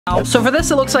So for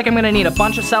this, it looks like I'm gonna need a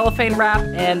bunch of cellophane wrap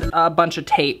and a bunch of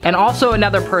tape. And also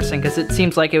another person, because it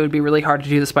seems like it would be really hard to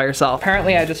do this by yourself.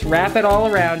 Apparently, I just wrap it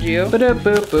all around you.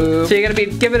 Ba-da-boop-boop. So you're gonna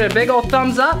be giving it a big old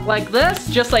thumbs up like this,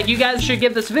 just like you guys should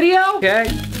give this video. Okay,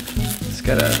 just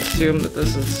gotta assume that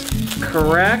this is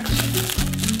correct.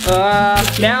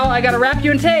 Now I gotta wrap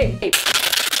you in tape.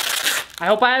 I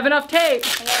hope I have enough tape.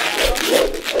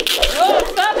 Oh,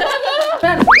 stop it!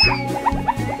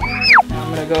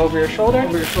 I'm gonna go over your shoulder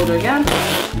again.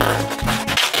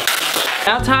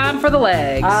 Now time for the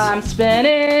legs. I'm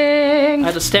spinning. I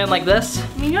have to stand like this.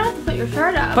 I mean, you don't have to put your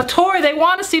shirt up. But Tori, they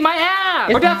want to see my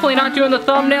abs. We're definitely not doing the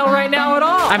thumbnail right now at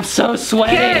all. I'm so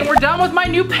sweaty. Okay, we're done with my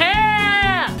new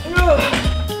pants.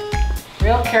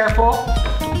 Real careful.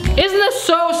 Isn't this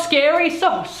so scary?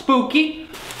 So spooky.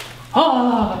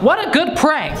 Oh, what a good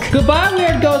prank. Goodbye,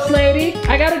 weird ghost lady.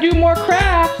 I gotta do more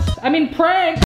crafts. I mean pranks.